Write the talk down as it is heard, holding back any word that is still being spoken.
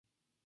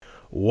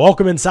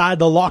Welcome inside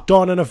the Locked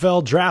On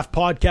NFL Draft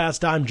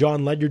Podcast. I'm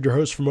John Ledyard, your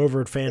host from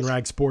over at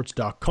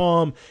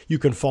FanRagSports.com. You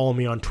can follow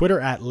me on Twitter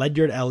at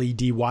Ledyard,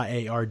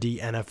 Ledyard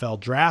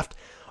NFL Draft,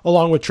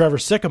 along with Trevor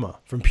Sikkema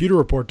from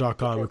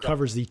PewterReport.com, who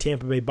covers the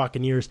Tampa Bay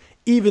Buccaneers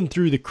even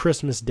through the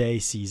Christmas Day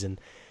season.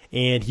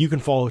 And you can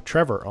follow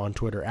Trevor on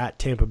Twitter at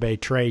Tampa Bay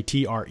Trey,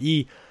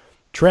 Tre.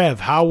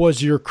 Trev, how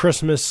was your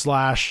Christmas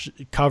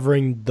 /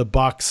 covering the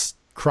Bucs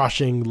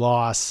crushing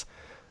loss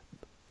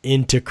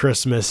into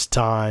Christmas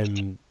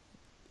time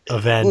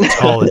event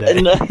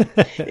holiday?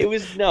 It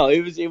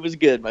was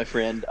good, my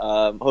friend.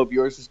 Hope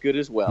yours was good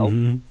as well.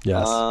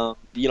 Yes.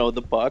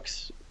 The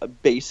Bucs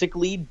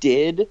basically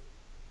did.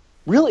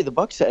 Really, the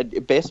Bucs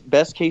had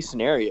best case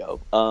scenario.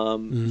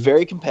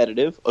 Very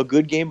competitive, a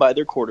good game by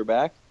their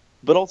quarterback,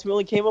 but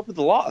ultimately came up with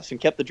the loss and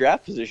kept the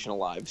draft position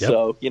alive. Yep.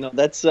 So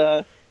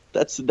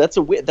that's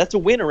a win. That's a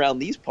win around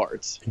these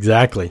parts.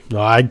 Exactly.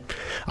 No,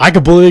 I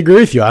completely agree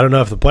with you. I don't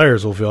know if the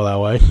players will feel that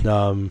way.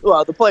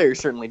 Well, the players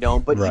certainly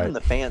don't, but right. Even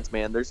the fans,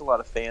 man. There's a lot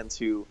of fans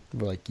who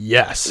were like,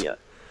 yes,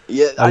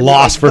 a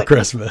loss for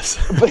Christmas.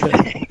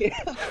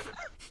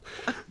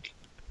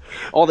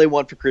 All they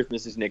want for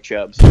Christmas is Nick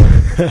Chubb.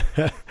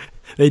 So.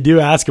 They do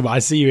ask him. I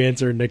see you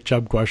answering Nick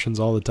Chubb questions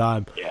all the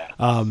time.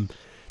 Yeah.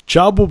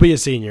 Chubb will be a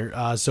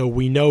senior, so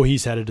we know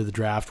he's headed to the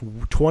draft.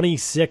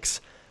 26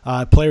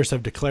 players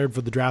have declared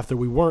for the draft that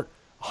we weren't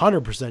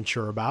 100%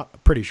 sure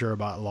about, pretty sure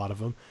about a lot of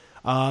them,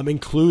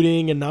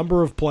 including a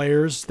number of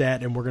players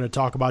and we're going to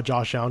talk about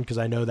Josh Allen because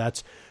I know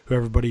that's who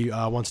everybody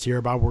wants to hear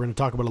about. We're going to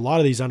talk about a lot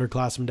of these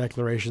underclassmen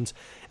declarations.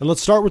 And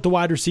let's start with the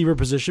wide receiver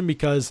position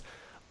because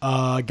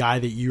a guy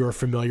that you are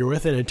familiar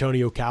with, and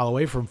Antonio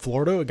Callaway from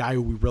Florida, a guy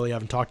who we really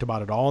haven't talked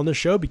about at all on this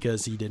show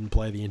because he didn't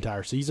play the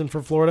entire season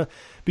for Florida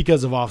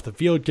because of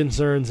off-the-field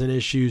concerns and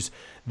issues.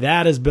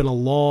 That has been a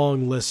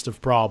long list of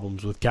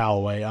problems with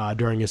Callaway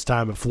during his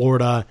time at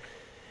Florida.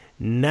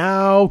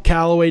 Now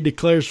Callaway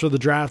declares for the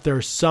draft. There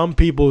are some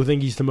people who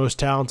think he's the most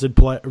talented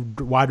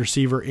wide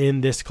receiver in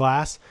this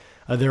class.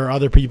 There are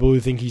other people who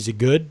think he's a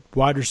good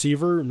wide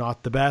receiver,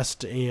 not the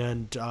best,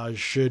 and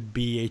should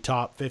be a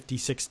top 50,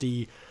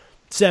 60,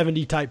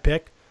 70 type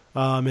pick.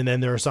 And then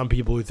there are some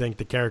people who think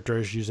the character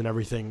issues and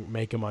everything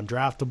make him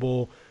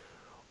undraftable.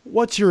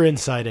 What's your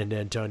insight into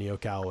Antonio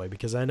Callaway?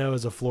 Because I know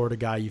as a Florida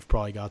guy, you've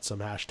probably got some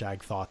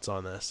hashtag thoughts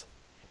on this.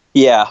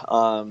 Yeah,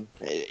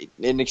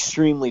 an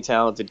extremely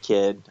talented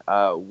kid,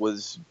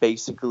 was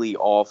basically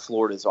all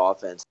Florida's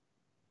offense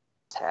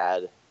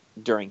had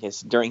during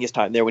his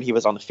time there when he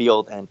was on the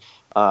field. And,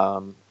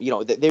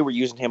 they were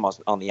using him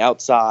on the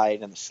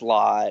outside and the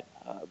slot,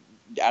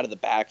 out of the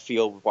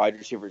backfield with wide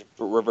receivers,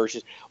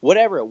 reverses,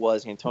 whatever it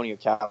was. Antonio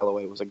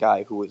Callaway was a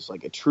guy who was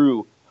like a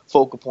true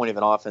focal point of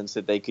an offense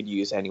that they could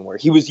use anywhere.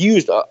 He was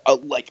used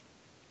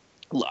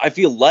I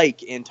feel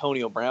like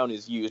Antonio Brown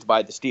is used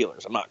by the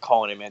Steelers. I'm not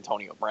calling him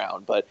Antonio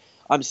Brown, but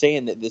I'm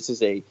saying that this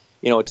is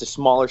it's a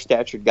smaller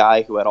statured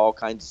guy who had all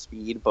kinds of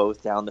speed,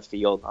 both down the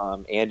field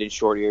and in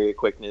short area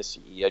quickness.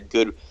 He had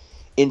good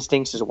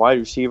instincts as a wide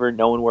receiver,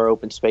 knowing where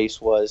open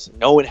space was,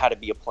 knowing how to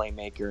be a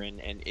playmaker,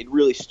 and it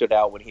really stood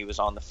out when he was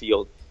on the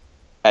field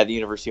at the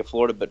University of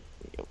Florida. But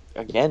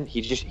again,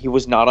 he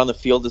was not on the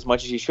field as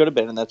much as he should have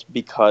been, and that's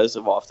because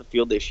of off the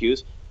field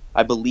issues.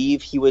 I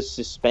believe he was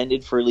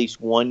suspended for at least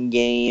one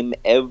game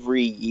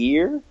every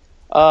year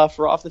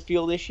for off the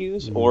field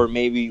issues, or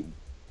maybe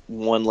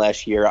one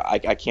last year. I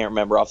can't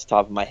remember off the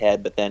top of my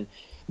head. But then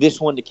this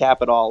one, to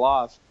cap it all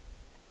off,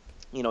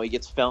 he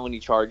gets felony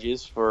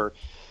charges for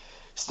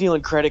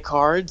stealing credit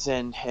cards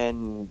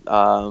and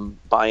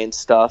buying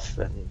stuff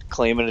and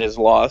claiming it as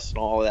lost and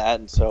all of that.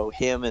 And so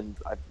him and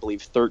I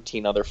believe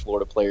 13 other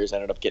Florida players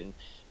ended up getting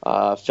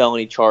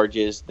felony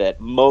charges that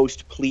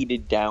most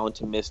pleaded down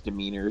to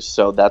misdemeanors.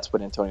 So that's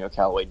what Antonio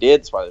Callaway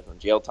did. That's why there's no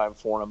jail time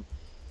for him.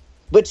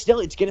 But still,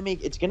 it's gonna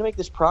make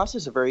this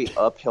process a very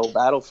uphill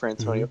battle for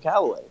Antonio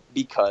Callaway,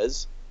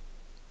 because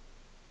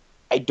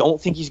I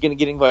don't think he's going to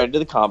get invited to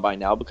the combine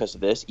now because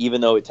of this, even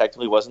though it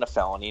technically wasn't a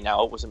felony.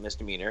 Now it was a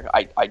misdemeanor.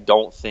 I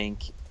don't think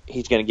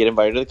he's going to get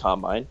invited to the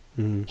combine.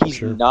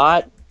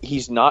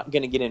 He's not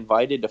going to get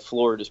invited to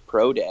Florida's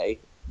pro day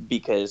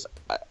because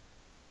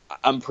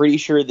I'm pretty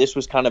sure this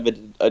was kind of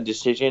a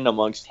decision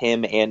amongst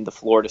him and the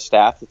Florida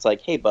staff. It's like,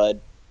 hey, bud,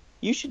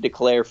 you should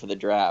declare for the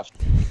draft.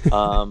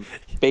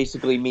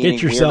 Basically meaning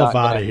get yourself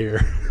out of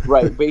here.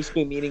 Right.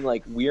 Basically meaning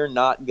like we're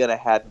not going to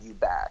have you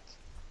back.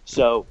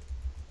 So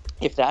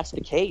if that's the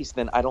case,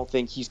 then I don't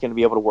think he's going to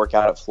be able to work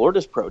out at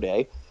Florida's pro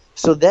day.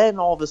 So then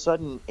all of a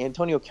sudden,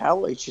 Antonio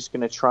Callaway is just going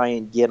to try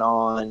and get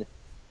on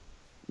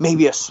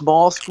maybe a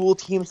small school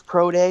team's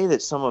pro day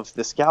that some of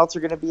the scouts are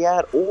going to be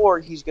at, or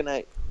he's going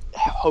to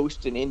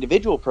host an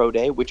individual pro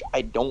day, which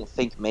I don't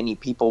think many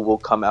people will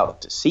come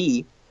out to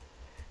see.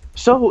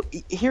 So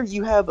here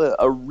you have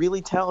a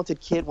really talented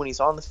kid when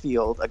he's on the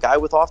field, a guy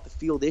with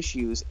off-the-field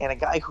issues, and a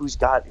guy who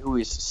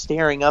is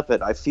staring up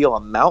at, I feel, a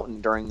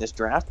mountain during this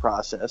draft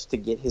process to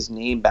get his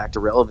name back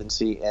to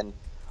relevancy and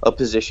a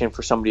position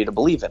for somebody to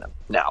believe in him.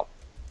 Now,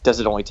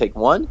 does it only take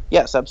one?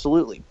 Yes,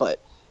 absolutely.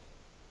 But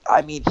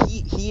I mean,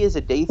 he is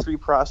a day 3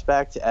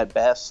 prospect at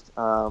best,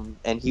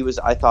 and he was,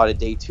 I thought, a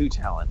day 2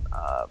 talent.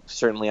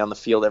 Certainly on the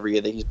field every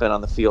year that he's been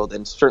on the field,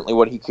 and certainly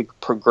what he could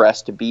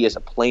progress to be as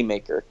a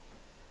playmaker.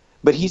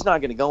 But he's not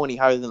going to go any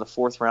higher than the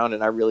 4th round,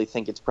 and I really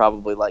think it's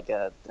probably like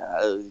a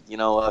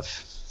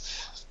 5th,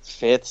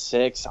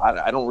 6th.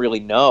 I don't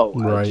really know,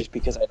 right. Just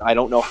because I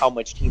don't know how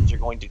much teams are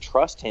going to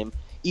trust him,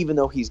 even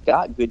though he's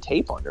got good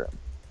tape under him.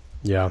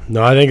 Yeah,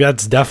 no, I think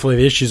that's definitely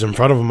the issues in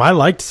front of him. I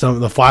liked some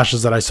of the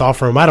flashes that I saw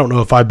from him. I don't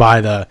know if I buy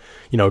the,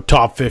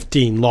 top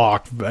 15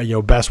 lock,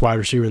 best wide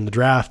receiver in the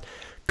draft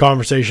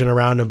conversation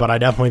around him, but I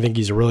definitely think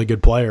he's a really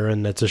good player,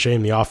 and it's a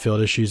shame the off-field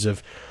issues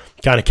have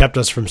kind of kept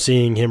us from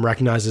seeing him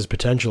recognize his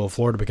potential of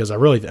Florida, because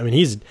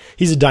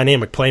he's a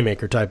dynamic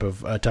playmaker type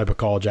of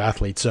college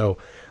athlete. So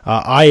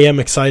I am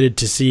excited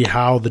to see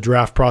how the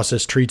draft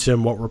process treats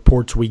him, what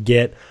reports we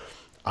get.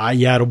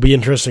 It'll be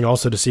interesting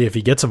also to see if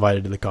he gets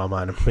invited to the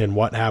combine and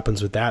what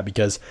happens with that,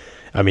 because,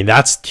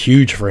 that's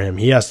huge for him.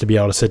 He has to be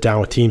able to sit down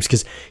with teams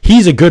because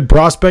he's a good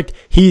prospect.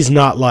 He's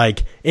not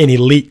like an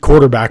elite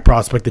quarterback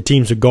prospect that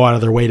teams would go out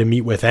of their way to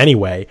meet with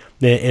anyway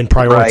and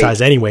prioritize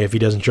anyway if he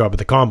doesn't show up at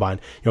the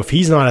combine. If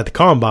he's not at the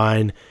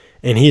combine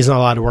and he's not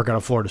allowed to work on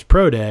a Florida's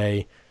pro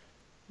day,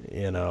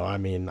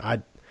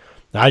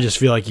 I just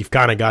feel like you've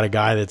kind of got a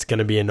guy that's going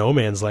to be in no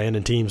man's land,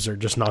 and teams are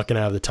just not going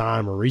to have the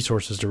time or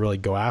resources to really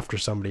go after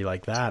somebody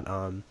like that.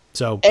 And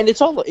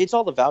it's all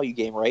the value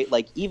game, right?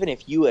 Like, even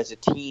if you as a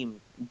team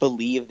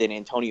believe that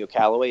Antonio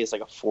Callaway is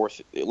like a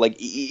 4th, like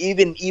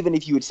even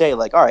if you would say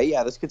like, all right,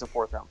 yeah, this kid's a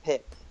 4th round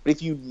pick, but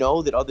if you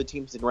know that other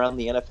teams around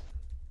the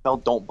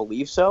NFL don't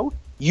believe so,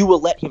 you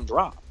will let him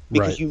drop.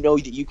 Because you know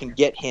that you can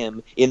get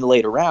him in the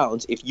later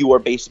rounds if you are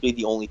basically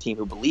the only team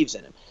who believes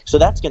in him. So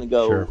that's going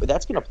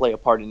to play a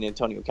part in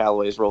Antonio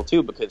Callaway's role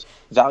too, because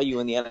value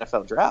in the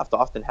NFL draft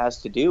often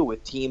has to do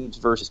with teams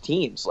versus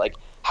teams, like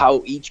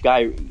how each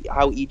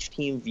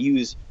team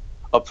views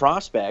a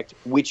prospect,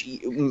 which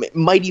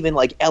might even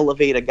like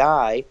elevate a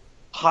guy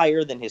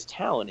higher than his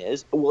talent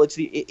is. Well,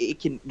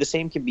 the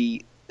same can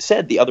be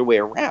said the other way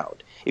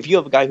around. If you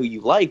have a guy who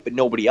you like but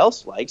nobody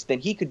else likes, then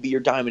he could be your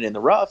diamond in the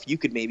rough. You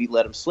could maybe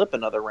let him slip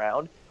another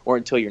round or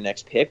until your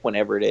next pick,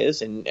 whenever it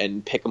is,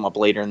 and pick him up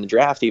later in the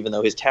draft, even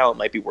though his talent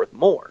might be worth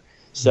more.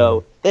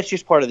 So that's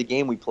just part of the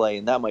game we play,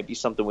 and that might be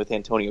something with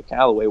Antonio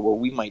Callaway where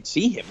we might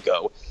see him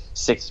go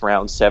 6th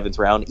round, 7th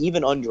round,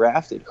 even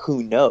undrafted.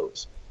 Who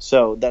knows?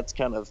 So that's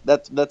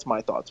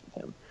my thoughts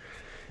with him.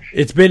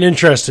 It's been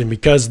interesting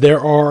because there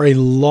are a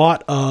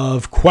lot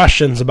of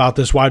questions about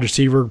this wide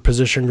receiver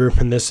position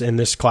group in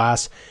this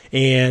class,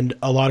 and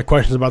a lot of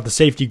questions about the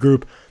safety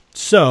group.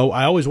 So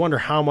I always wonder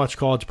how much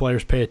college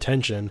players pay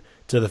attention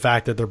to the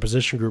fact that their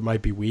position group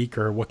might be weak,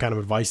 or what kind of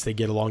advice they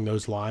get along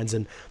those lines.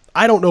 And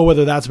I don't know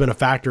whether that's been a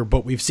factor,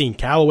 but we've seen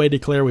Callaway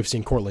declare, we've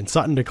seen Cortland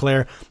Sutton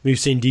declare, we've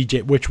seen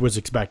DJ, which was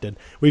expected.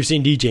 We've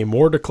seen DJ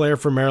Moore declare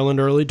for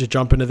Maryland early to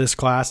jump into this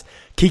class.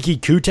 Kiki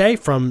Kute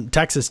from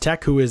Texas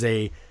Tech, who is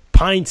a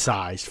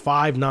pint-sized,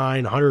 5'9",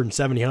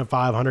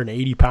 175,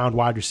 180-pound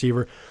wide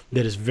receiver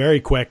that is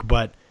very quick,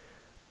 but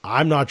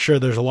I'm not sure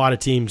there's a lot of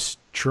teams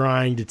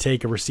trying to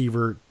take a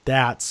receiver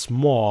that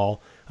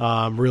small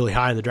really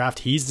high in the draft.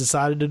 He's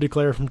decided to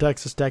declare from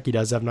Texas Tech. He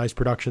does have nice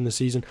production this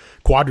season.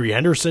 Quadri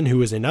Henderson,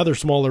 who is another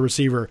smaller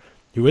receiver,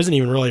 who isn't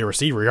even really a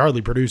receiver. He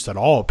hardly produced at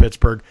all at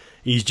Pittsburgh.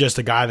 He's just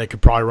a guy that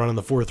could probably run in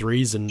the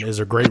 4.3s and is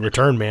a great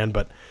return man,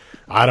 but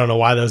I don't know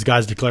why those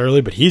guys declare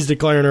early, but he's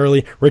declaring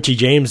early. Richie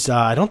James,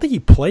 I don't think he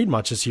played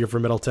much this year for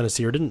Middle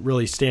Tennessee, or didn't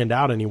really stand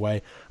out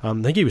anyway. I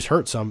think he was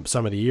hurt some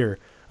of the year.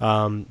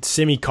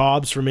 Simi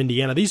Cobbs from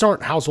Indiana. These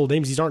aren't household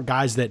names. These aren't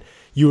guys that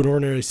you would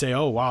ordinarily say,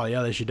 oh, wow,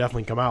 yeah, they should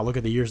definitely come out. Look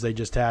at the years they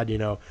just had,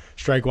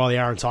 strike while the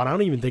iron's hot. I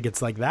don't even think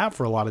it's like that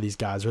for a lot of these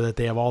guys, or that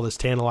they have all this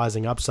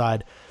tantalizing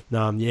upside.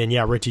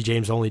 Richie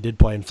James only did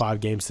play in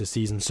 5 games this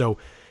season. So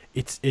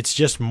it's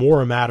just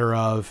more a matter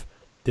of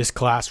this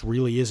class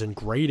really isn't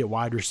great at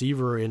wide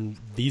receiver, and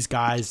these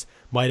guys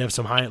might have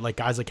some high, like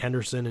guys like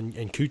Henderson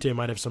and Kute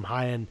might have some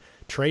high-end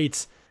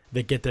traits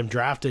that get them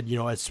drafted,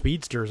 as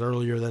speedsters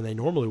earlier than they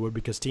normally would,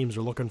 because teams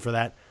are looking for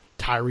that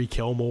Tyreek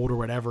Hill mold or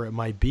whatever it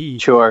might be,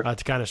 to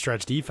kind of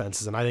stretch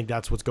defenses. And I think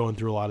that's what's going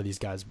through a lot of these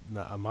guys'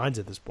 minds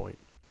at this point.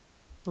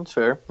 That's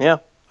fair, yeah.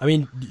 I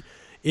mean,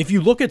 if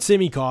you look at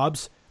Simi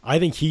Cobbs, I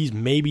think he's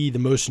maybe the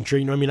most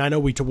intriguing. I mean, I know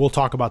we'll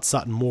talk about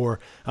Sutton more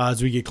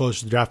as we get closer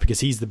to the draft, because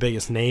he's the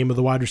biggest name of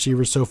the wide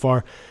receivers so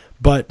far.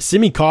 But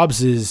Simi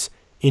Cobbs is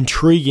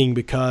intriguing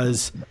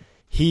because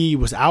he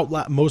was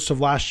out most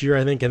of last year,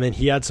 I think, and then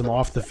he had some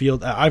off the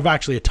field. I've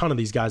actually, a ton of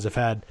these guys have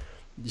had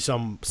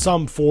some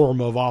form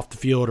of off the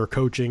field or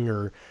coaching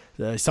or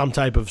some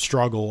type of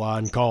struggle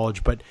in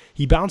college, but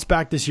he bounced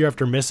back this year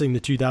after missing the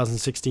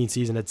 2016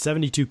 season at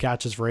 72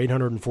 catches for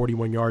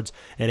 841 yards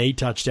and 8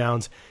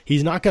 touchdowns.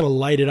 He's not going to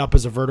light it up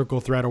as a vertical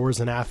threat or as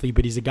an athlete,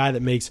 but he's a guy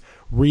that makes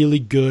really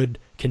good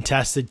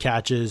contested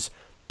catches,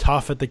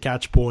 tough at the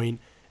catch point,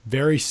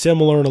 very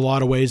similar in a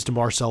lot of ways to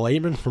Marcel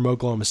Aitman from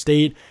Oklahoma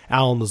State,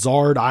 Alan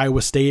Lazard,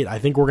 Iowa State. I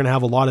think we're going to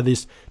have a lot of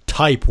this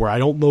type where I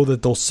don't know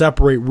that they'll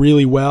separate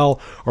really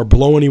well or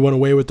blow anyone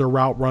away with their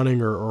route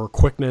running or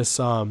quickness,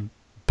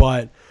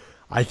 but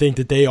I think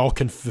that they all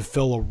can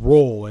fulfill a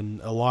role, and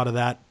a lot of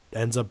that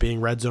ends up being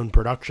red zone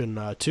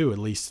production too, at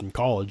least in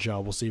college.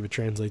 We'll see if it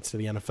translates to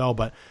the NFL,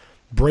 but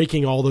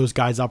breaking all those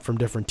guys up from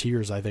different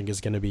tiers, I think,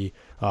 is going to be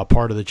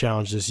part of the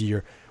challenge this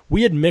year.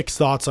 We had mixed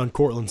thoughts on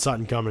Courtland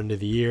Sutton coming into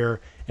the year,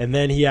 and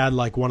then he had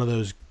like one of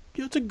those,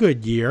 it's a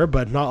good year,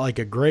 but not like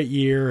a great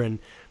year, and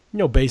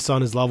based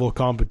on his level of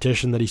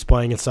competition that he's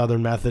playing at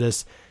Southern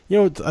Methodist,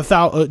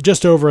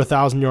 just over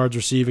 1,000 yards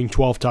receiving,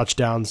 12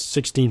 touchdowns,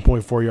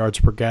 16.4 yards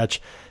per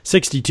catch,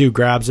 62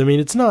 grabs. I mean,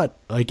 it's not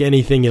like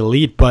anything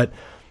elite, but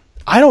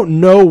I don't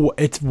know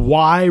it's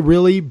why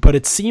really, but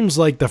it seems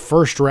like the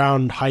first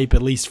round hype,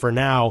 at least for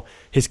now,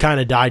 has kind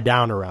of died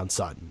down around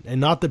Sutton.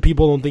 And not that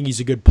people don't think he's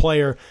a good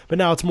player, but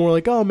now it's more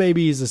like, oh,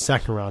 maybe he's a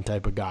second round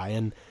type of guy.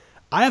 And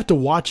I have to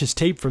watch his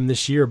tape from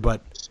this year,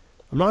 but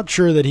I'm not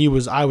sure that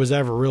I was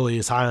ever really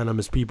as high on him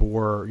as people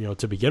were,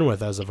 to begin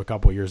with as of a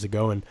couple of years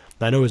ago. And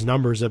I know his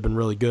numbers have been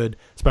really good,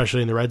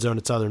 especially in the red zone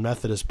at Southern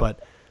Methodist, but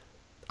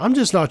I'm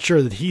just not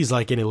sure that he's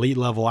like an elite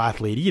level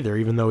athlete either,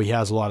 even though he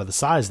has a lot of the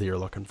size that you're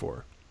looking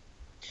for.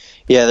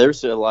 Yeah, there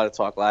was a lot of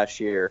talk last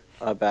year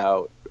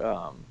about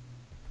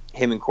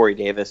him and Corey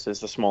Davis as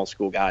the small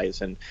school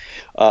guys. And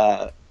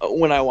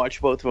when I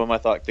watched both of them, I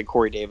thought that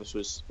Corey Davis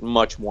was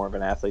much more of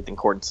an athlete than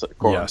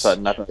Courtland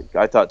Sutton.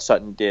 I thought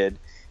Sutton did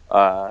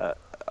a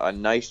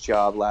nice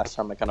job last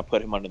time I kind of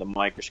put him under the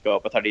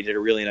microscope. I thought he did a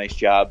really nice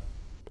job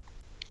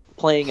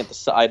playing at the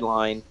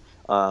sideline,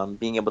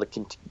 being able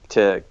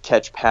to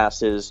catch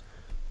passes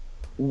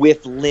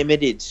with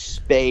limited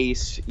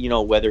space,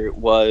 whether it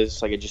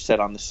was, like I just said,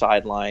 on the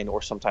sideline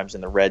or sometimes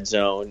in the red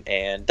zone.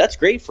 And that's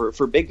great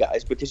for big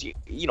guys because,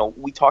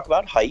 we talk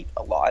about height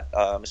a lot,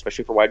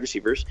 especially for wide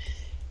receivers.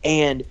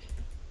 And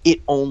it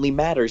only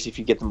matters if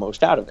you get the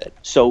most out of it.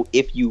 So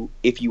if you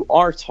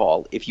are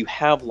tall, if you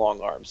have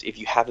long arms, if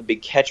you have a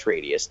big catch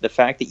radius, the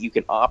fact that you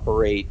can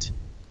operate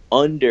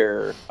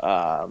under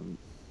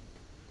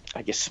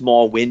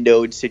small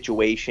windowed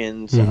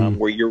situations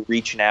where you're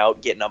reaching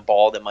out, getting a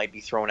ball that might be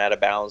thrown out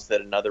of bounds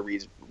that another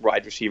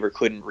wide receiver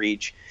couldn't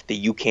reach, that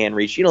you can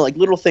reach, like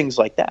little things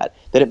like that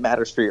it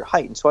matters for your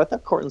height. And so I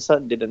thought Courtland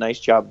Sutton did a nice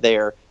job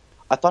there.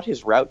 I thought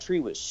his route tree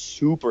was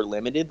super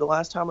limited the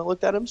last time I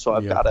looked at him. So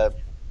I've got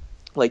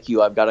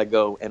to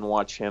go and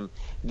watch him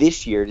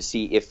this year to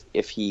see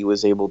if he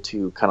was able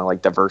to kind of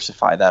like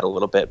diversify that a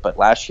little bit. But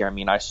last year,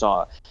 I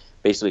saw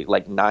basically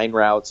like 9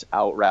 routes,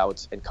 out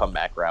routes, and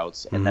comeback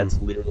routes, and that's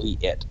literally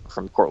it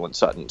from Courtland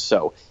Sutton.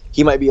 So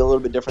he might be a little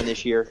bit different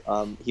this year.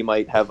 He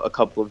might have a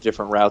couple of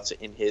different routes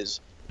in his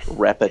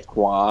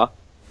repertoire.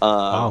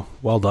 Wow,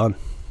 well done.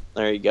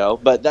 There you go.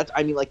 But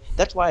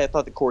that's why I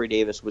thought that Corey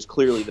Davis was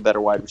clearly the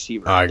better wide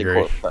receiver. I agree.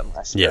 Courtland Sutton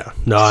last year. Yeah,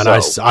 no, and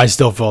I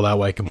still feel that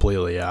way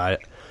completely. Yeah,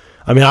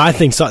 I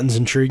think Sutton's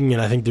intriguing,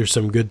 and I think there's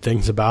some good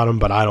things about him,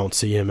 but I don't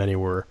see him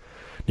anywhere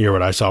near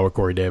what I saw with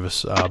Corey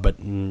Davis. But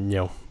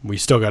we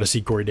still got to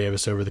see Corey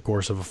Davis over the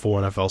course of a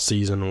full NFL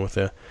season with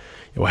a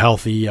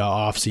healthy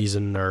off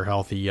season or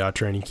healthy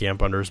training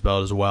camp under his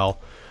belt as well,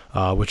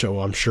 which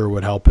I'm sure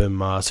would help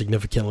him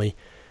significantly.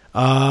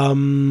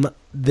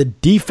 The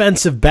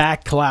defensive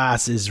back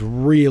class is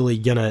really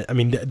gonna.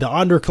 The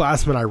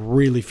underclassmen I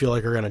really feel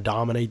like are gonna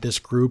dominate this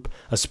group,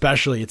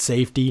 especially at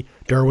safety.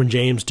 Derwin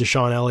James,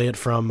 Deshaun Elliott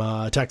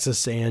from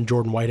Texas, and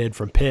Jordan Whitehead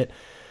from Pitt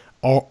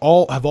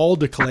have all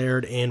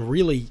declared. And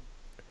really,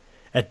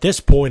 at this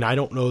point, I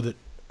don't know that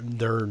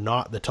they're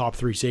not the top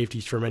 3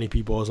 safeties for many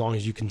people, as long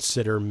as you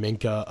consider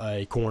Minka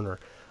a corner.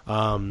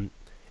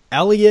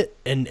 Elliott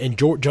and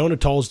Jonah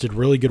Tolles did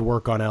really good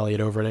work on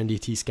Elliott over at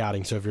NDT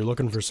Scouting. So if you're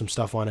looking for some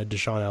stuff on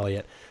Deshaun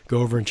Elliott, go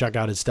over and check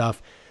out his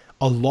stuff.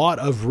 A lot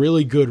of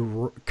really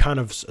good kind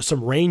of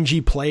some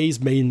rangy plays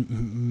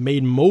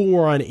made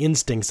more on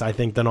instincts, I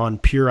think, than on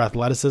pure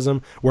athleticism,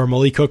 where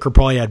Malik Hooker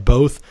probably had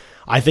both.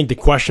 I think the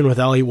question with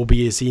Elliott will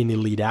be, is he an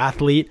elite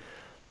athlete?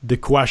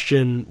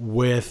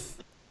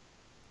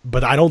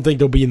 But I don't think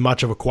there'll be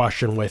much of a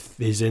question with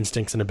his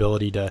instincts and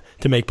ability to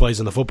make plays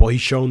in the football.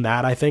 He's shown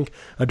that, I think,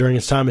 during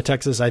his time at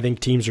Texas. I think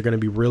teams are going to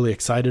be really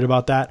excited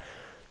about that.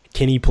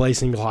 Can he play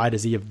single high?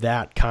 Does he have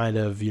that kind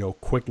of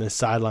quickness,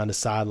 sideline to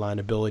sideline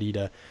ability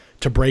to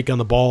break on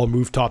the ball,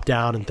 move top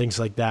down, and things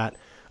like that?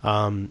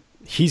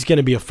 He's going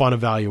to be a fun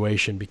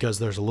evaluation because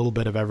there's a little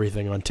bit of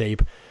everything on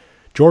tape.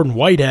 Jordan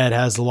Whitehead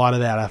has a lot of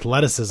that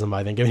athleticism,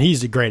 I think.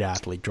 He's a great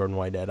athlete, Jordan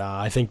Whitehead.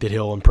 I think that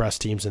he'll impress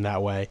teams in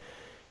that way.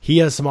 He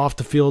has some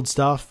off-the-field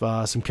stuff,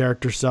 some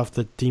character stuff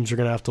that teams are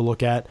going to have to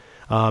look at.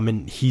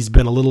 And he's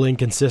been a little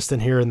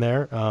inconsistent here and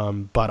there,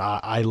 but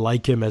I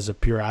like him as a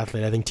pure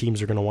athlete. I think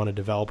teams are going to want to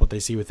develop what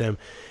they see with him.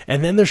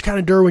 And then there's kind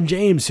of Derwin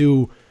James,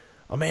 who,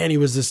 he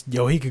was this,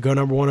 he could go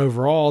number 1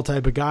 overall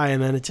type of guy,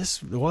 and then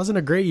it wasn't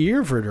a great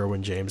year for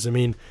Derwin James.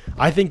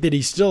 I think that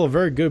he's still a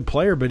very good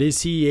player, but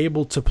is he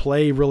able to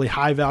play really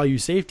high-value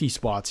safety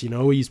spots? He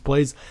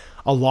plays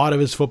a lot of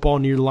his football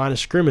near the line of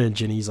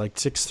scrimmage, and he's like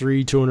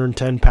 6'3",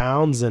 210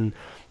 pounds, and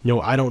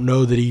I don't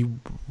know that you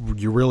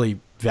really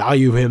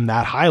value him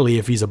that highly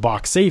if he's a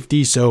box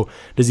safety. So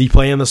does he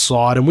play in the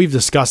slot? And we've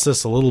discussed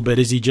this a little bit.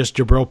 Is he just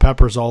Jabril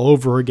Peppers all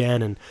over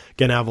again and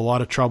going to have a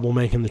lot of trouble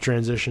making the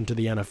transition to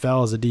the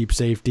NFL as a deep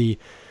safety?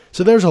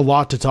 So there's a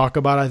lot to talk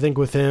about, I think,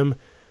 with him.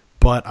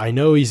 But I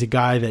know he's a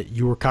guy that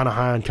you were kind of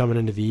high on coming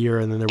into the year,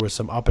 and then there was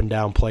some up and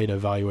down play to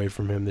evaluate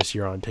from him this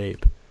year on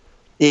tape.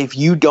 If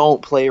you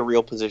don't play a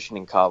real position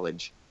in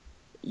college,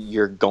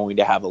 you're going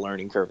to have a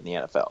learning curve in the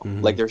NFL.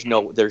 Mm-hmm. Like there's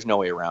no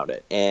way around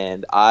it.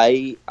 And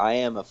I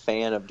am a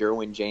fan of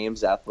Derwin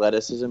James'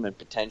 athleticism and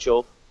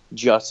potential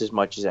just as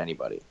much as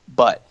anybody.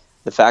 But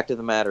the fact of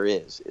the matter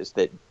is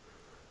that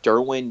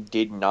Derwin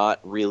did not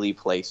really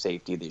play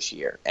safety this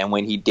year. And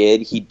when he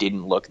did, he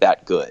didn't look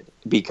that good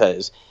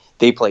because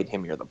they played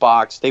him near the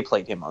box, they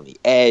played him on the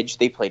edge,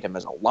 they played him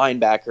as a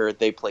linebacker,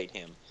 they played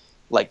him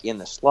like in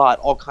the slot,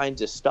 all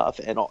kinds of stuff.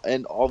 And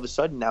all of a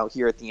sudden now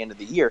here at the end of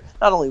the year,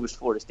 not only was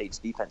Florida State's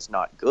defense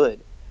not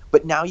good,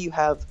 but now you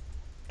have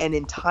an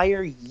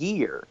entire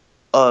year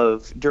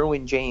of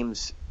Derwin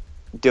James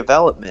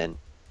development.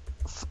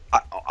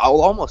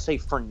 I'll almost say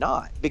for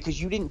naught,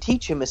 because you didn't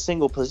teach him a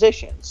single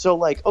position. So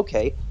like,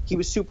 okay, he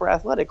was super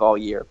athletic all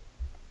year.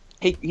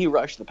 He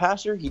rushed the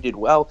passer. He did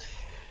well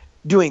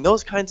doing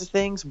those kinds of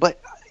things. But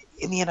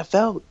in the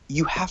NFL,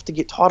 you have to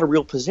get taught a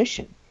real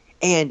position.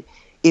 And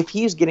if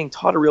he is getting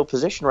taught a real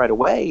position right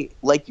away,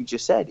 like you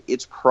just said,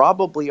 it's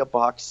probably a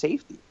box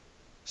safety.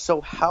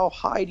 So how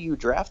high do you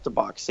draft a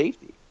box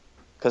safety?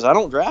 Because I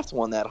don't draft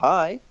one that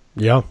high.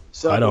 Yeah,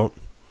 so, I don't.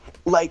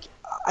 Like,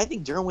 I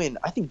think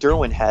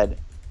Derwin had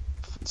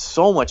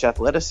so much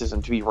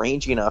athleticism to be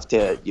rangy enough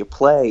to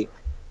play.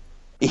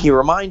 He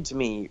reminds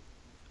me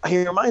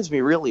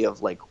really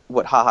of like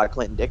what HaHa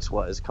Clinton Dix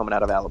was coming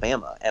out of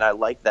Alabama, and I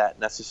like that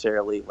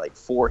necessarily like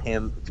for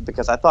him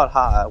because I thought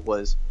HaHa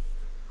was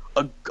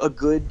a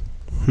good,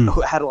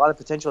 who had a lot of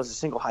potential as a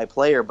single high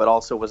player, but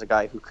also was a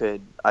guy who could,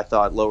 I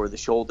thought, lower the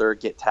shoulder,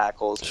 get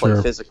tackles,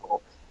 play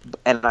physical.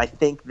 And I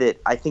think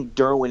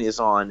Derwin is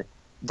on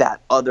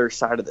that other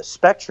side of the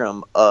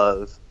spectrum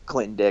of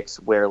Clinton Dix,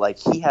 where like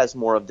he has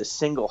more of the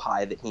single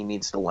high that he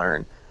needs to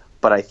learn.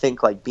 But I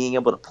think like being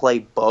able to play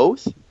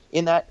both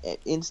in that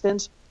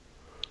instance,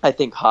 I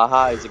think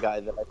HaHa is a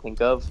guy that I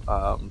think of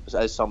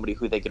as somebody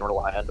who they can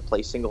rely on to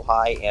play single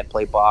high and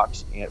play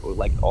box and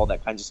like all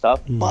that kinds of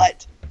stuff.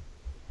 But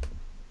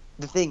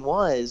the thing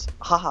was,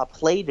 HaHa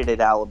played it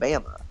at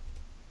Alabama.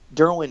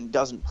 Derwin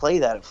doesn't play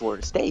that at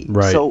Florida State.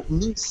 Right. So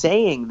me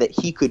saying that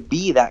he could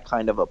be that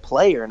kind of a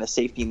player and a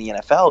safety in the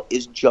NFL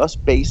is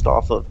just based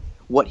off of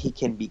what he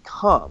can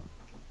become.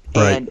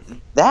 Right.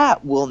 And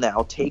that will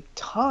now take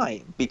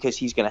time because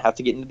he's going to have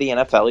to get into the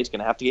NFL. He's going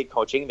to have to get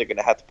coaching. They're going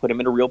to have to put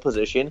him in a real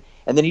position.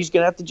 And then he's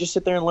going to have to just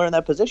sit there and learn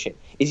that position.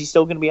 Is he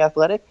still going to be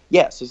athletic?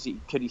 Yes.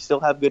 Could he still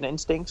have good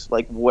instincts,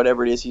 like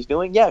whatever it is he's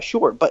doing? Yeah,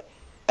 sure. But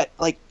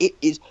like it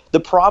is the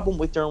problem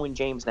with Derwin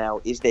James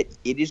now is that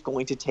it is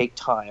going to take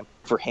time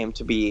for him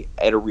to be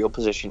at a real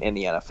position in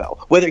the NFL.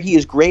 Whether he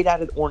is great at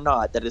it or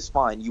not, that is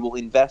fine. You will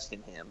invest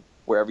in him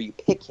wherever you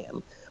pick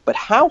him. But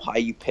how high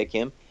you pick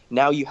him,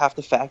 now you have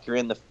to factor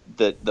in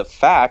the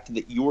fact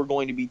that you are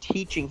going to be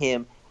teaching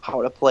him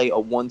how to play a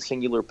one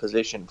singular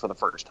position for the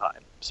first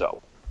time.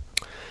 So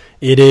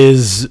it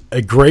is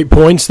a great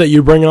points that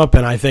you bring up,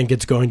 and I think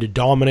it's going to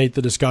dominate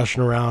the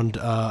discussion around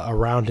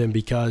him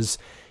because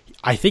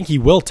I think he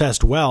will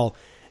test well,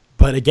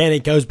 but again,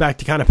 it goes back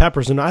to kind of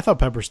Peppers, and I thought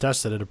Peppers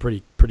tested at a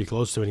pretty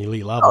close to an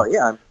elite level. Oh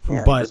yeah,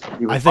 but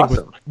I think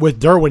awesome.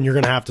 with Derwin, you're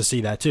going to have to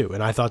see that too,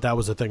 and I thought that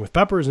was the thing with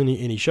Peppers, and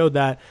he showed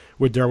that.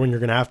 With Derwin, you're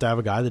going to have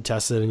a guy that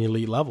tests at an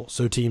elite level,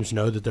 so teams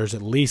know that there's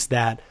at least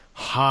that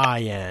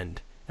high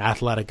end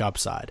athletic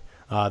upside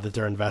that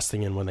they're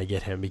investing in when they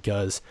get him.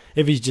 Because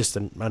if he's just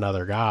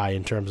another guy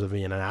in terms of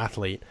being an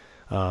athlete,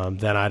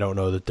 then I don't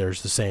know that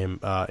there's the same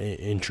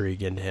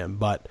intrigue into him,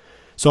 but.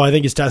 So I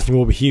think his testing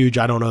will be huge.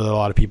 I don't know that a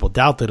lot of people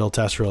doubt that he'll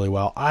test really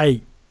well.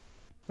 I've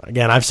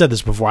said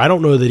this before. I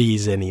don't know that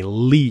he's an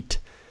elite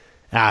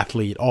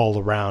athlete all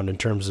around in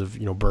terms of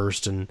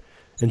burst and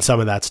some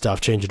of that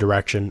stuff, change of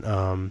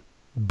direction.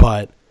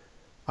 But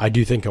I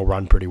do think he'll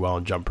run pretty well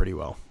and jump pretty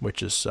well,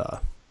 which is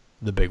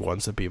the big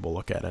ones that people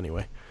look at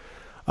anyway.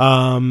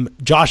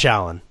 Josh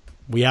Allen.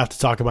 We have to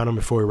talk about him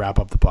before we wrap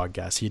up the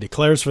podcast. He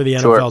declares for the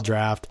NFL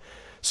draft.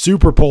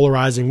 Super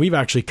polarizing. We've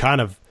actually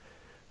kind of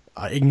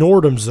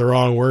ignored him's the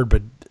wrong word,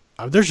 but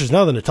there's just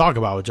nothing to talk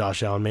about with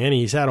Josh Allen, man.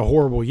 He's had a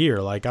horrible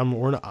year. Like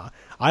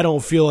I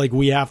don't feel like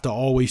we have to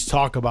always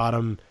talk about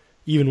him,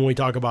 even when we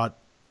talk about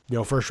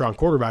first round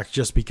quarterbacks,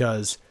 just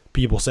because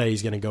people say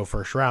he's going to go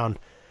first round.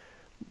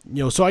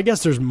 So I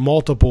guess there's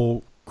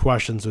multiple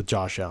questions with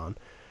Josh Allen.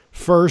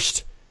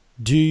 First,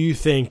 do you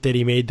think that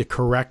he made the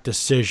correct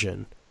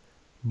decision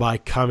by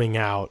coming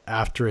out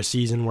after a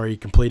season where he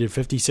completed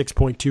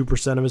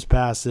 56.2% of his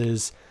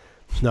passes,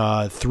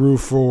 threw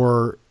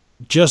for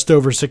just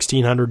over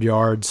 1,600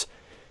 yards,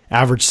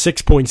 averaged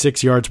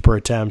 6.6 yards per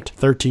attempt,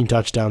 13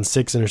 touchdowns,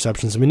 6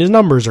 interceptions. I mean, his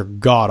numbers are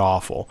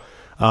god-awful.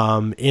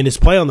 and his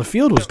play on the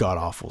field was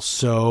god-awful.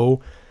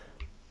 So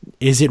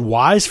is it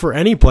wise for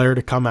any player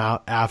to come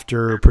out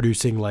after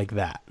producing like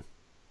that?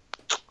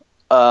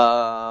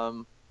 I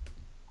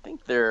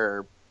think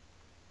they're...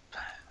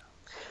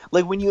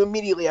 Like, when you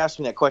immediately ask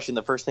me that question,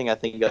 the first thing I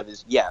think of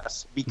is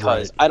yes,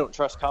 because Right. I don't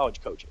trust college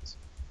coaches.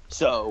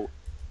 So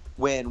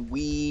when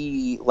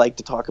we like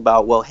to talk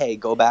about, well, hey,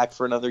 go back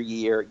for another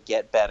year,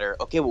 get better.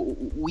 Okay, well,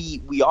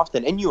 we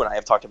often, and you and I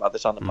have talked about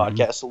this on the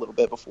podcast a little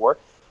bit before,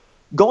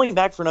 going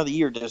back for another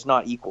year does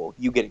not equal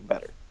you getting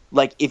better.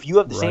 Like, if you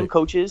have the same Right.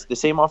 coaches, the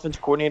same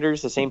offensive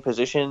coordinators, the same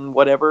position,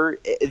 whatever,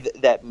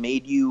 that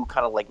made you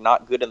kind of like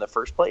not good in the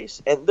first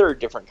place, and there are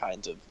different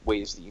kinds of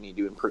ways that you need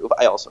to improve.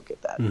 I also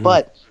get that.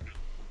 But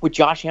with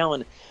Josh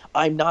Allen,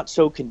 I'm not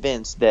so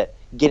convinced that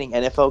getting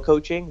NFL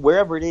coaching,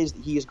 wherever it is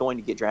that he is going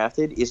to get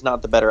drafted, is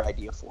not the better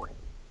idea for him.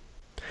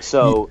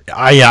 So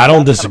I don't that's kind of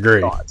my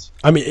disagree. thoughts.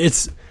 I mean,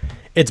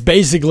 it's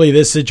basically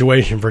this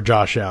situation for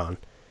Josh Allen.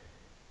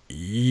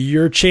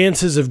 Your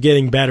chances of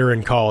getting better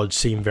in college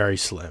seem very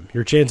slim.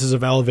 Your chances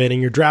of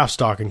elevating your draft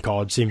stock in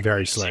college seem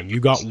very slim. You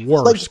got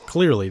worse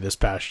clearly this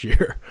past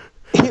year.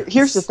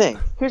 Here's the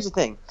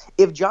thing.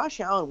 If Josh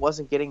Allen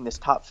wasn't getting this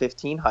top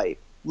 15 hype,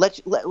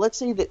 let's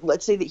say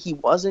that he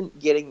wasn't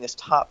getting this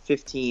top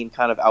 15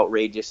 kind of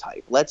outrageous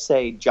hype. Let's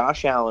say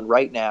Josh Allen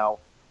right now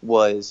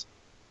was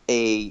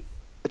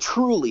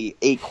truly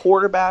a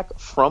quarterback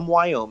from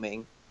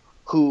Wyoming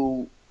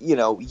who,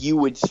 you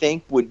would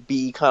think would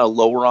be kind of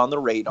lower on the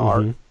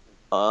radar,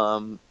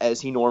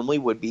 as he normally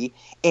would be,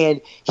 and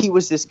he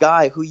was this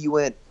guy who you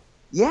went,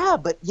 yeah,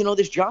 but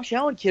this Josh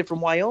Allen kid from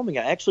Wyoming,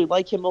 I actually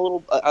like him a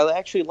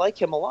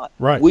lot.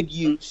 Right. Would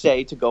you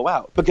say to go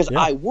out? Because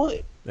Yeah. I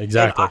would.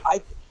 Exactly.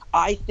 And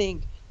I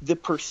think the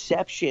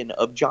perception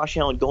of Josh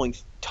Allen going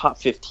top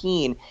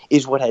 15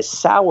 is what has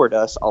soured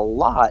us a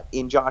lot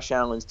in Josh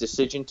Allen's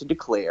decision to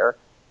declare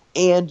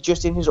and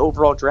just in his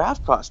overall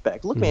draft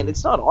prospect. Look, man,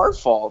 it's not our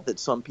fault that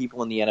some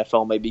people in the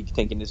NFL may be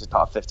thinking he's a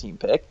top 15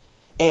 pick.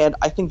 And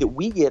I think that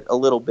we get a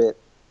little bit,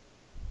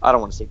 I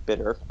don't want to say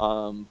bitter,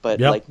 but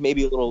Yep. like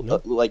maybe a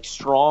little like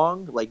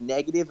strong, like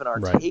negative in our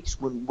Right. takes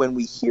when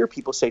we hear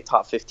people say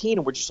top 15,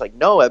 and we're just like,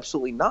 no,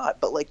 absolutely not.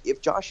 But like if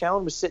Josh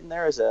Allen was sitting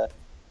there as a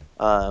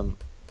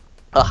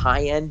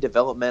high-end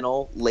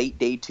developmental late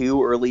day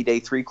 2, early day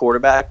 3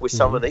 quarterback with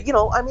some of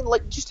the,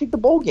 like just take the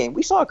bowl game.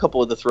 We saw a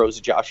couple of the throws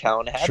that Josh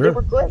Allen had. Sure. They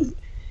were great.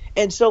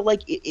 And so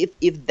like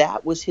if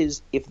that was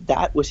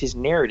his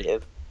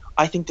narrative,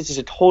 I think this is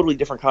a totally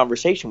different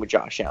conversation with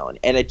Josh Allen.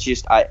 And it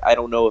just I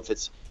don't know if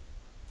it's,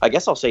 I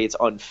guess I'll say it's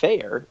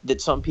unfair that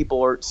some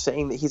people are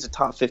saying that he's a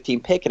top 15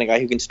 pick and a guy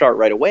who can start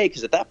right away,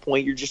 because at that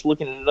point you're just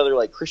looking at another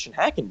like Christian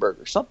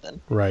Hackenberg or something,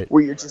 Right.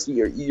 where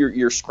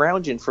you're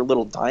scrounging for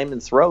little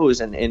diamond throws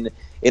and in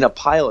a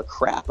pile of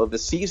crap of a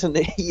season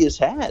that he has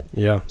had.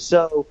 Yeah.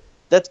 So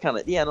that's kind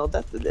of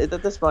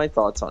that's my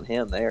thoughts on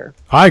him there.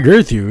 I agree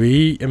with you.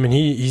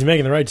 He's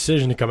making the right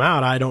decision to come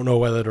out. I don't know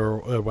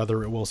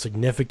whether it will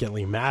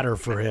significantly matter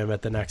for him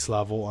at the next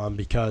level,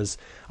 because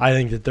I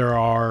think that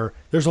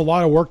there's a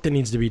lot of work that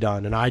needs to be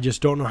done, and I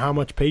just don't know how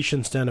much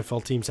patience the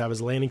NFL teams have.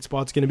 His landing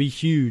spot's going to be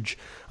huge.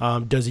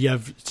 Does he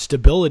have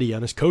stability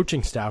on his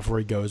coaching staff where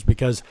he goes?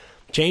 Because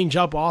change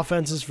up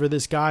offenses for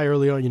this guy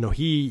early on,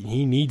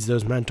 he needs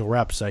those mental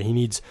reps. He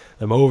needs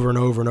them over and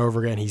over and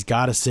over again. He's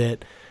got to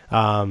sit.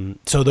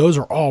 So those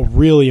are all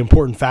really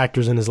important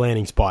factors in his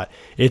landing spot.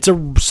 It's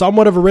a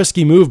somewhat of a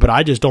risky move, but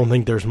I just don't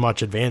think there's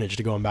much advantage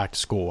to going back to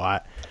school. I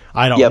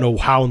don't know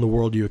how in the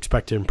world you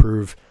expect to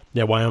improve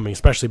Wyoming,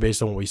 especially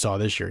based on what we saw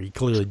this year. He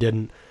clearly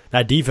didn't.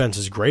 That defense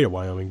is great at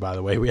Wyoming, by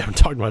the way. We haven't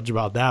talked much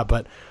about that,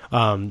 but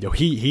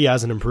he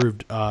hasn't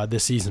improved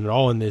this season at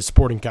all, and the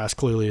supporting cast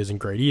clearly isn't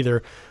great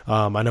either.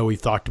 I know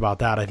we've talked about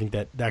that. I think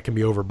that can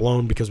be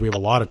overblown because we have a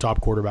lot of top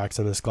quarterbacks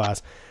in this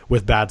class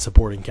with bad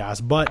supporting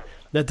cast. But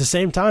at the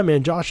same time,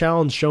 man, Josh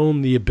Allen's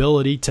shown the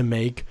ability to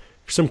make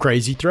some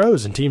crazy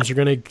throws, and teams are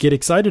going to get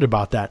excited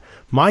about that.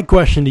 My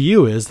question to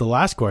you is, the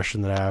last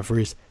question that I have for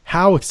you is,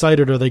 how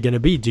excited are they going to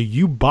be? Do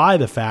you buy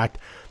the fact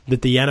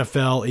that the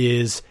NFL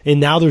is, and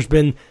now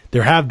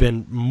there have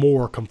been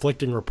more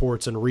conflicting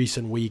reports in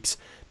recent weeks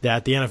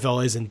that the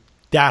NFL isn't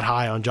that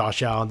high on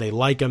Josh Allen. They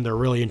like him. They're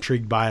really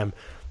intrigued by him.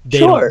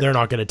 They're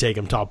not going to take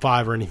him top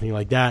 5 or anything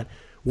like that.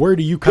 Where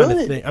do you kind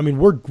of think? I mean,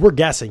 we're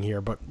guessing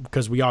here, but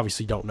because we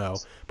obviously don't know.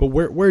 But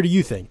where do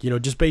you think?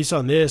 Just based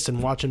on this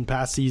and watching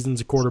past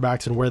seasons of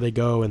quarterbacks and where they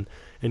go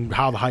and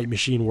how the hype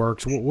machine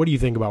works, what do you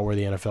think about where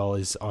the NFL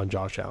is on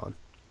Josh Allen?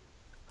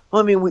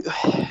 Well, I mean,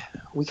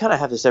 we kind of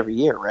have this every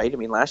year, right? I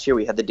mean, last year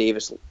we had the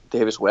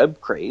Davis Webb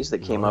craze that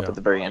came up at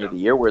the very end of the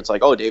year, where it's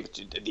like, oh, the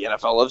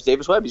NFL loves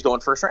Davis Webb, he's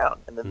going first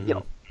round, and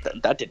then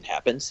that didn't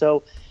happen.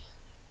 So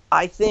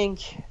I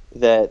think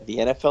that the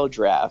NFL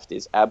draft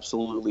is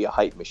absolutely a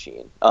hype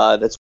machine.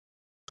 That's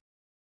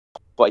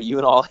why you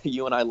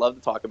and I love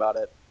to talk about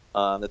it.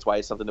 That's why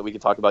it's something that we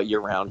can talk about year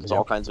round, because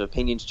all kinds of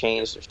opinions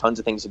change. There's tons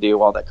of things to do,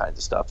 all that kinds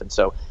of stuff. And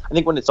so I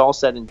think when it's all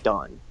said and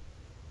done,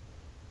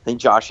 I think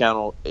Josh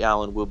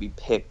Allen will be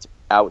picked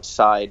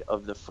outside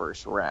of the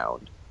first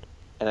round,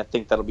 and I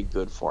think that'll be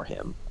good for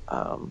him.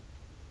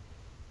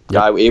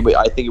 Yep.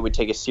 I think it would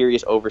take a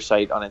serious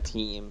oversight on a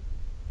team,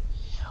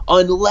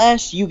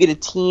 unless you get a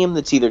team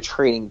that's either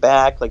trading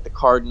back like the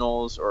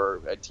Cardinals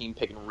or a team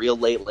picking real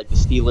late like the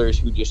Steelers,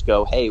 who just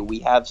go, hey, we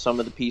have some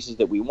of the pieces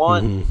that we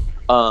want.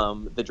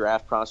 The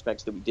draft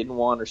prospects that we didn't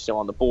want are still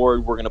on the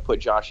board. We're going to put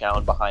Josh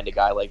Allen behind a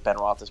guy like Ben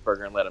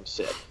Roethlisberger and let him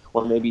sit.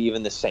 Or maybe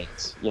even the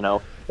Saints.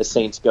 The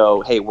Saints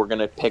go, hey, we're going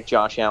to pick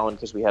Josh Allen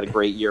because we had a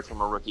great year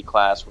from a rookie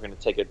class. We're going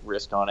to take a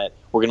risk on it.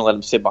 We're going to let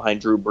him sit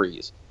behind Drew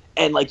Brees.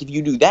 And if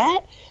you do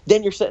that,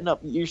 then you're setting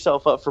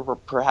yourself up for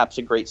perhaps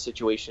a great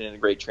situation and a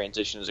great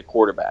transition as a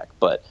quarterback.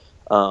 But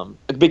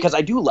because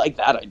I do like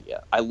that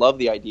idea. I love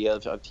the idea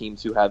of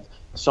teams who have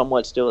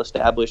somewhat still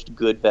established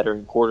good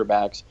veteran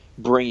quarterbacks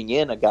bringing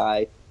in a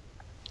guy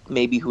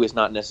maybe who is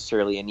not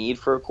necessarily a need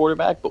for a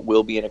quarterback, but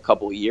will be in a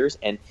couple of years.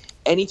 And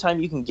anytime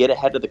you can get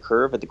ahead of the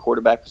curve at the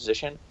quarterback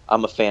position,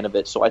 I'm a fan of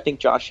it. So I think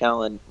Josh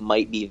Allen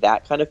might be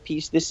that kind of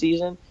piece this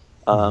season.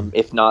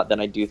 If not, then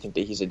I do think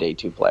that he's a day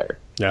 2 player.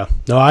 Yeah.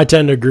 No, I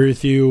tend to agree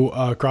with you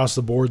across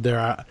the board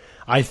there.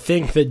 I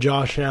think that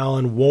Josh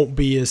Allen won't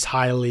be as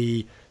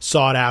highly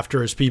sought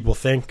after as people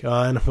think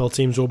NFL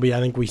teams will be.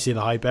 I think we see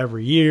the hype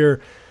every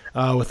year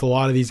with a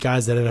lot of these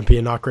guys that end up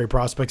being not great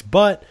prospects.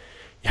 But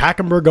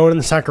Hackenberg going in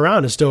the second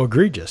round is still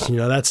egregious.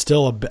 That's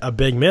still a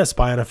big miss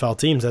by NFL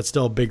teams. That's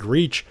still a big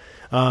reach,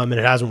 and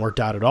it hasn't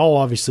worked out at all.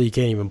 Obviously, you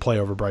can't even play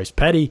over Bryce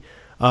Petty.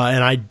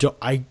 And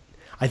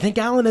I think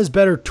Allen has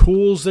better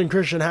tools than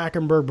Christian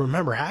Hackenberg. But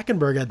remember,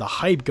 Hackenberg had the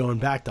hype going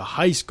back to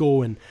high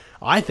school, and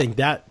I think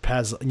that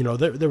has,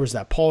 there was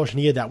that polish, and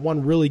he had that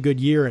one really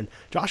good year, and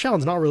Josh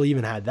Allen's not really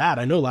even had that.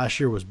 I know last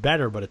year was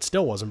better, but it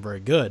still wasn't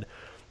very good.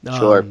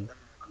 Sure.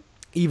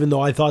 Even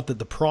though I thought that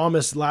the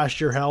promise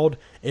last year held,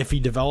 if he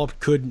developed,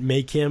 could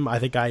make him. I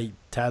think I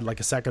had like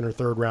a second or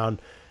third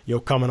round,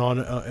 coming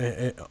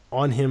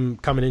on him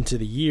coming into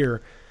the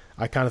year.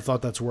 I kind of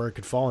thought that's where it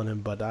could fall on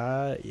him, but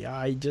I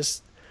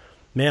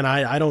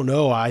don't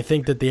know. I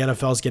think that the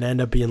NFL is going to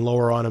end up being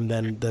lower on him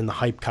than the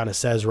hype kind of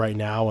says right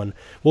now, and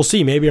we'll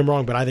see. Maybe I'm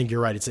wrong, but I think you're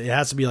right. It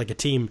has to be like a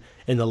team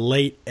in the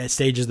late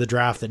stages of the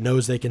draft that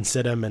knows they can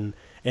sit him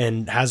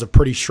and has a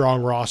pretty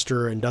strong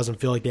roster and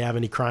doesn't feel like they have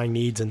any crying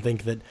needs and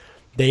think that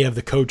they have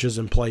the coaches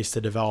in place to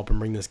develop and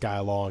bring this guy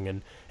along,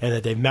 and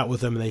that they've met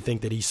with him and they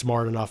think that he's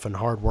smart enough and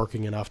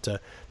hardworking enough to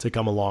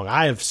come along.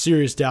 I have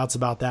serious doubts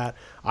about that.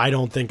 I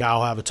don't think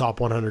I'll have a top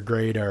 100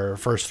 grade or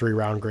first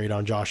 3-round grade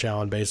on Josh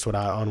Allen based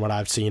on what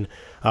I've seen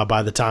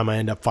by the time I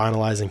end up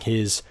finalizing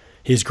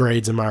his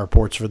grades and my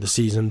reports for the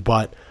season,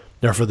 but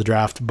they're for the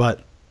draft.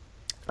 But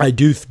I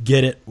do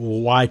get it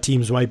why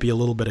teams might be a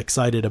little bit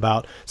excited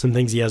about some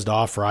things he has to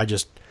offer.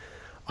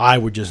 I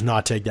would just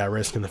not take that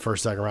risk in the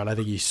first, second round. I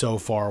think he's so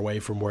far away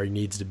from where he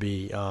needs to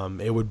be.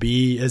 It would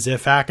be as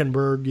if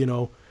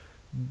Hackenberg,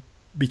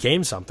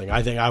 became something.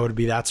 I think I would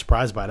be that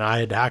surprised by it. And I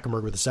had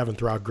Hackenberg with a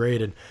 7th round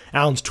grade, and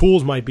Allen's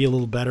tools might be a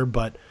little better,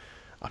 but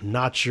I'm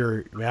not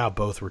sure. Yeah,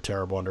 both were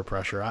terrible under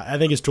pressure. I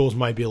think his tools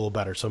might be a little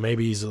better, so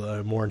maybe he's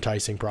a more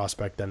enticing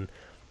prospect than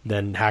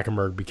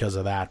Hackenberg because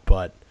of that.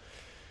 But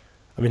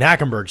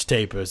Hackenberg's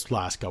tape his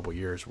last couple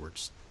years were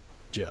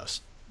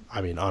just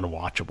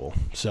unwatchable.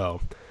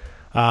 So.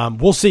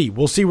 We'll see.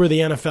 We'll see where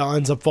the NFL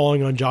ends up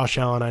falling on Josh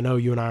Allen. I know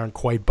you and I aren't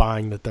quite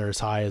buying that they're as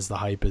high as the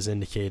hype is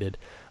indicated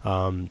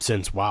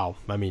before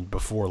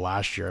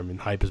last year.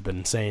 Hype has been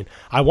insane.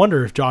 I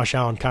wonder if Josh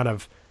Allen kind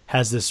of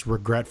has this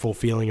regretful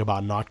feeling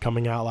about not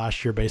coming out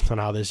last year based on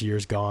how this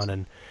year's gone.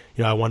 And,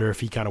 I wonder if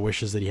he kind of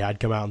wishes that he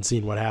had come out and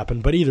seen what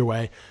happened. But either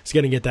way, he's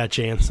going to get that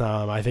chance.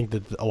 I think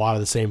that a lot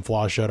of the same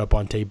flaws showed up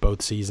on tape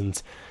both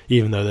seasons,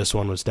 even though this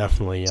one was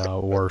definitely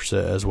worse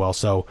as well.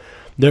 So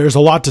there's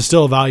a lot to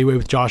still evaluate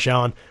with Josh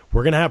Allen.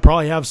 We're going to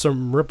probably have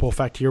some ripple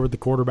effect here with the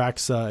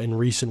quarterbacks in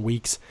recent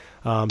weeks.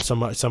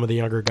 Some of the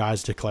younger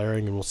guys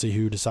declaring, and we'll see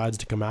who decides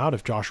to come out.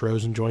 If Josh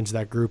Rosen joins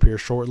that group here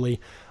shortly,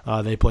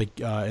 they play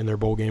in their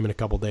bowl game in a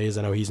couple days.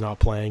 I know he's not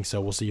playing, so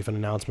we'll see if an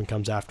announcement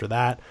comes after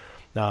that.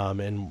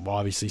 And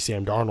obviously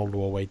Sam Darnold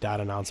will await that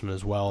announcement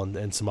as well,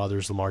 and some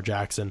others, Lamar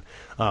Jackson.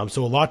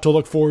 So a lot to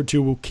look forward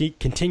to. We'll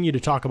continue to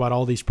talk about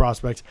all these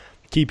prospects,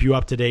 keep you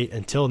up to date.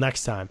 Until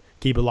next time,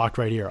 keep it locked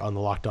right here on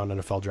the Locked On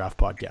NFL Draft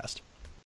Podcast.